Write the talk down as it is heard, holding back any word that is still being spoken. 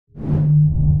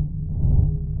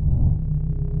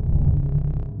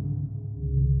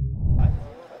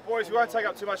boys, we won't take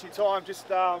up too much of your time.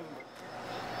 Just off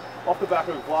the back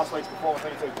of last week's performance, I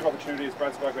think it's a good opportunity, as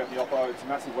Brad spoke about the Oppo. It's a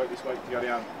massive week this week to go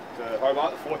down to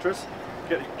Hobart, the Fortress,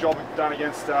 get the job done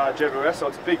against JBS. So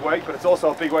it's a big week, but it's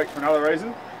also a big week for another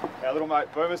reason. Our little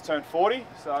mate Boomer's turned 40,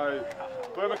 so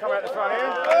Boomer, come out the front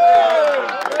here.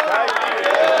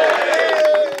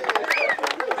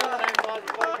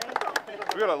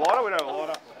 We got a lighter? We don't have a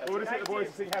lighter. We'll just get the boys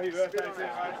to sing happy birthday to you, mate.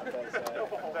 So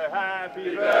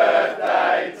happy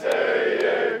birthday to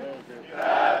you.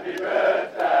 Happy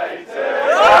birthday to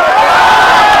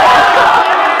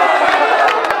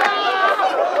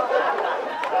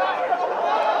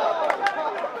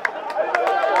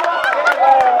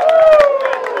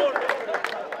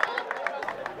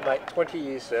you. Mate, 20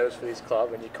 years service for this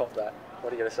club and you cop that.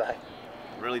 What are you going to say?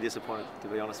 Really disappointed, to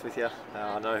be honest with you.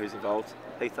 I know who's involved.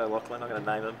 Heath O'Loughlin, I'm going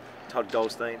to name him, Todd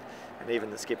Goldstein, and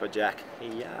even the skipper Jack.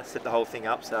 He set the whole thing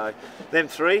up, so them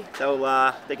three, they'll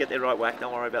get their right whack,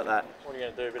 don't worry about that. What are you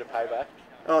going to do, a bit of payback?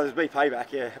 Oh, there's be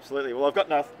payback, yeah, absolutely. Well, I've got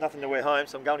nothing to wear home,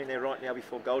 so I'm going in there right now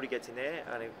before Goldie gets in there.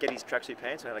 I'm going to get his tracksuit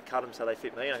pants, I'm going to cut them so they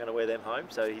fit me, and I'm going to wear them home,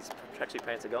 so his tracksuit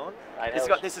pants are gone. Hey,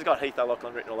 this has got Heath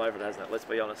O'Loughlin written all over it, hasn't it? Let's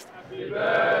be honest. Happy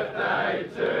birthday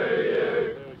to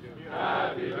you.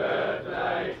 Happy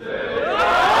birthday to you.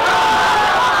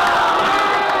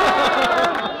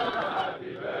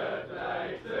 Happy birthday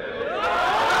to you.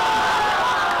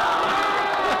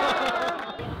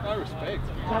 No respect.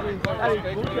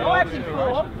 Oh, actually,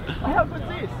 how good's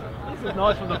this? This is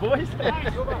nice from the boys. Should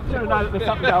have known that there's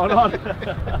something going on.